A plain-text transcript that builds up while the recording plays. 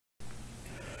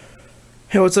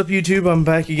Hey, what's up YouTube? I'm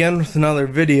back again with another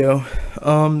video.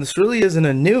 This really isn't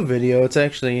a new video, it's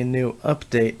actually a new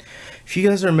update. If you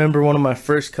guys remember one of my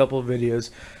first couple videos,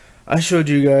 I showed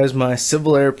you guys my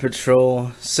Civil Air Patrol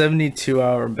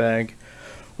 72-hour bag.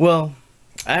 Well,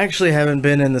 I actually haven't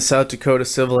been in the South Dakota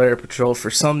Civil Air Patrol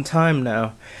for some time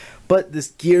now, but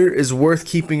this gear is worth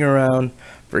keeping around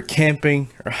for camping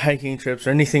or hiking trips or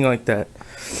anything like that.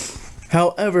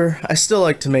 However, I still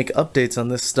like to make updates on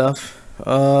this stuff.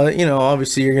 You know,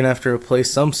 obviously you're gonna have to replace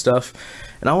some stuff,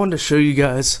 and I wanted to show you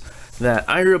guys that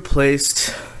I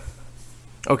replaced.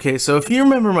 Okay, so if you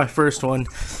remember my first one,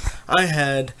 I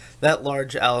had that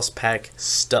large Alice pack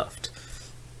stuffed.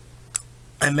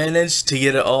 I managed to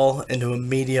get it all into a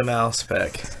medium Alice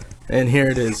pack, and here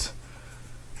it is.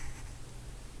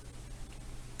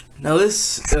 Now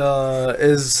this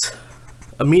is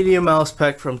a medium Alice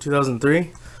pack from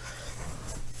 2003,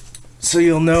 so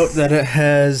you'll note that it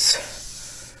has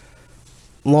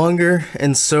longer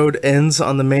and sewed ends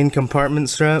on the main compartment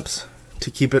straps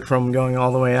to keep it from going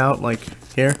all the way out, like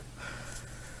here. It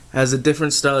has a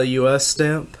different style US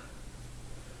stamp.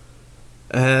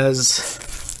 It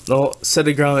has the set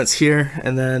of grommets here,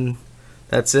 and then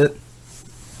that's it.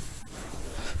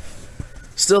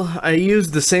 Still, I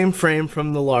used the same frame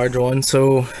from the large one,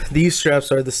 so these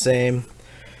straps are the same.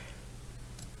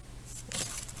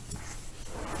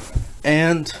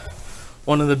 And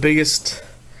one of the biggest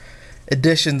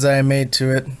additions I made to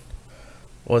it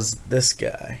was this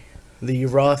guy, the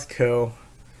Rothco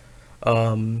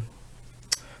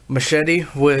machete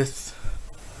with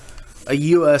a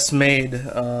US made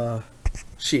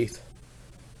sheath.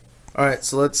 Alright,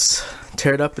 so let's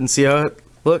tear it up and see how it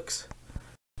looks.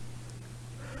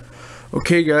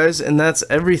 Okay guys, and that's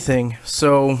everything.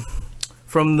 So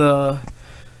from the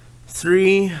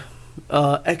three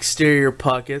exterior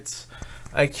pockets,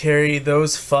 I carry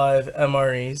those 5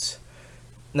 MREs.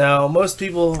 Now, most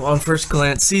people on first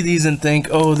glance see these and think,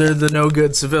 oh, they're the no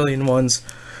good civilian ones.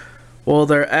 Well,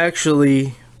 they're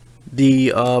actually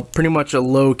the pretty much a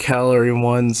low calorie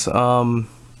ones that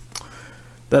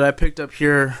I picked up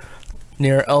here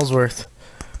near Ellsworth,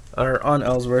 or on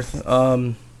Ellsworth.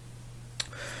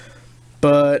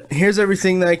 But here's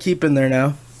everything that I keep in there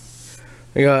now.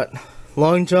 I got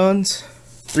long johns,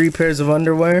 3 pairs of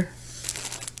underwear,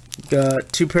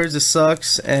 got 2 pairs of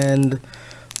socks and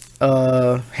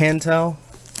hand towel,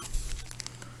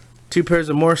 2 pairs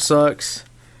of more socks,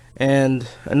 and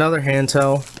another hand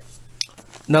towel,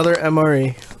 another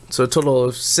MRE, so a total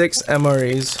of 6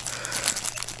 MREs,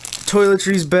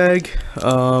 toiletries bag,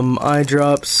 eye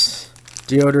drops,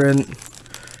 deodorant,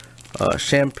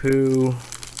 shampoo,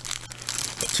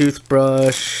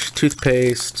 toothbrush,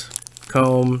 toothpaste,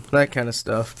 comb, that kind of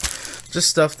stuff. Just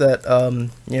stuff that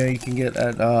you know, you can get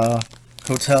at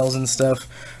hotels and stuff.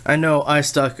 I know I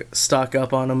stock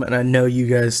up on them, and I know you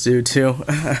guys do too.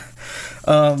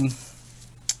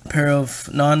 Pair of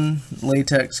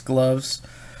non-latex gloves,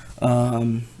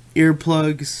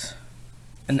 earplugs,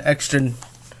 an extra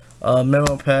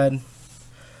memo pad,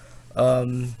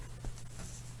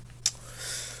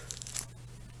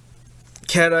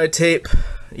 cat eye tape.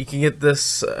 You can get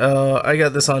this. I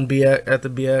got this on at the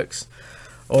BX,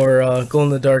 or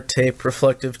glow-in-the-dark tape,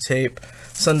 reflective tape.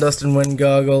 Sun, dust, and wind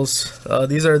goggles.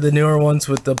 These are the newer ones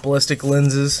with the ballistic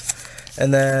lenses,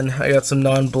 and then I got some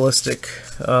non-ballistic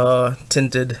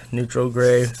tinted neutral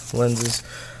gray lenses.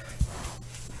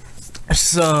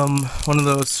 Some one of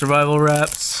those survival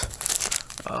wraps,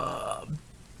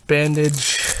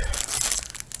 bandage,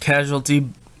 casualty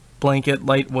blanket,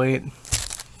 lightweight,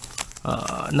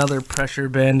 another pressure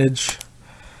bandage,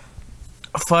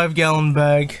 a 5-gallon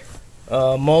bag.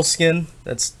 Moleskin,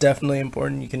 that's definitely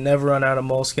important. You can never run out of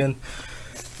moleskin.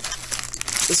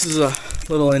 This is a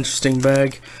little interesting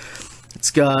bag. It's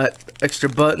got extra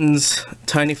buttons,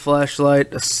 tiny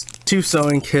flashlight, 2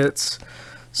 sewing kits,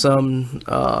 some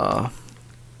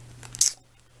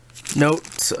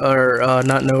notes, or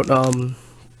not note,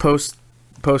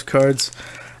 postcards,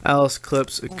 Alice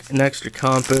clips, an extra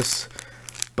compass,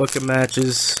 book of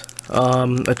matches,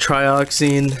 a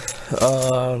trioxine,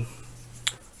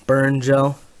 burn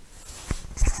gel,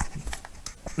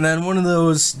 and then one of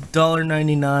those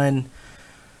 $1.99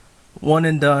 one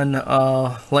and done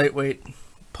lightweight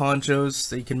ponchos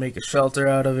that you can make a shelter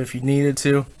out of if you needed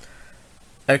to.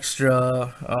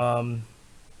 Extra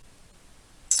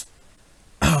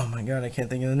oh my god, I can't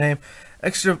think of the name.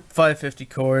 Extra 550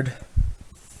 cord,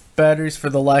 batteries for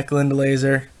the Lackland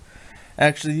laser.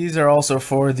 Actually, these are also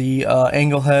for the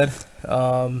angle head.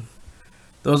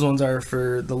 Those ones are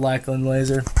for the Lackland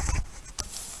laser.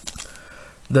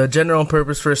 The general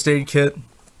purpose first aid kit,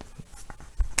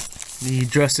 the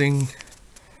dressing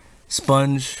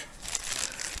sponge,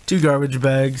 2 garbage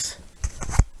bags.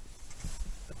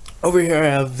 Over here I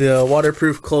have the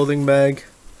waterproof clothing bag.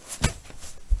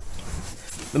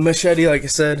 The machete, like I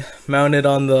said, mounted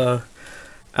on the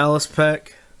Alice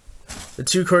pack. The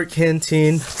 2-quart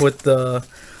canteen with the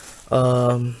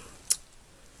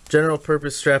general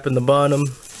purpose strap in the bottom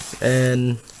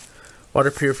and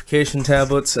water purification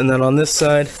tablets. And then on this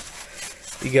side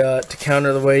you got, to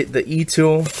counter the weight, the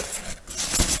E-tool.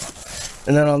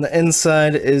 And then on the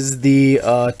inside is the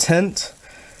tent,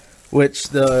 which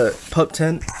the pup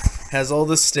tent has all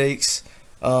the stakes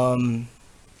and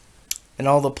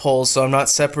all the poles, so I'm not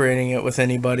separating it with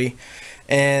anybody.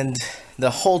 And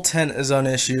the whole tent is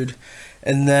unissued.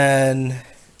 And then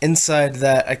inside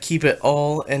that, I keep it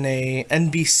all in a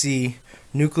NBC,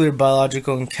 nuclear,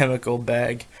 biological, and chemical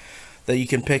bag that you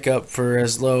can pick up for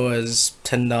as low as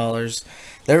 $10.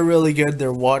 They're really good,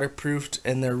 they're waterproofed,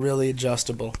 and they're really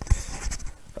adjustable.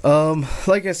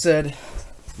 Like I said,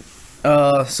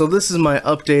 so this is my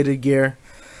updated gear.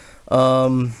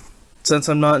 Since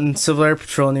I'm not in Civil Air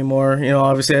Patrol anymore, you know,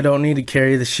 obviously I don't need to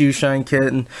carry the shoe shine kit,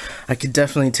 and I could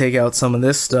definitely take out some of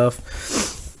this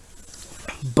stuff.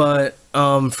 But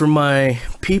for my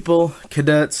people,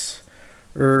 cadets,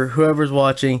 or whoever's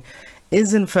watching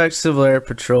is in fact Civil Air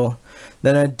Patrol,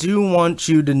 then I do want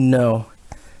you to know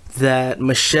that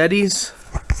machetes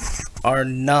are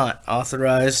not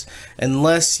authorized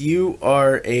unless you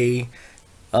are a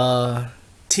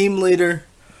team leader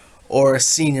or a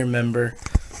senior member.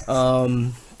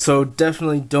 So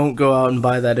definitely don't go out and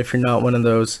buy that if you're not one of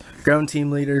those. Ground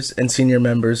team leaders and senior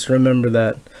members, remember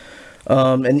that.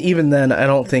 And even then, I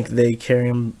don't think they carry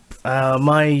them.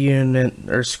 My unit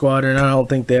or squadron, I don't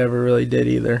think they ever really did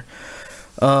either.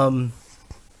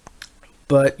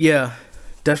 But yeah,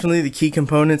 definitely the key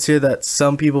components here that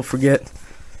some people forget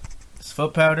is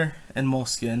foot powder and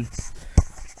moleskin.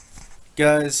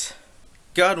 Guys,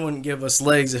 God wouldn't give us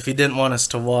legs if he didn't want us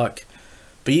to walk.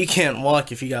 But you can't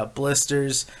walk if you got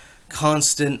blisters,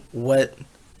 constant wet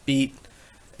feet,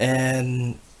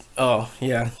 and oh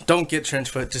yeah, don't get trench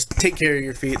foot, just take care of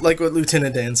your feet, like what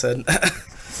Lieutenant Dan said.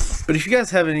 But if you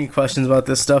guys have any questions about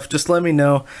this stuff, just let me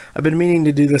know. I've been meaning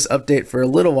to do this update for a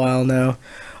little while now.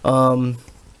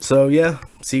 So yeah,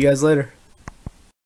 see you guys later.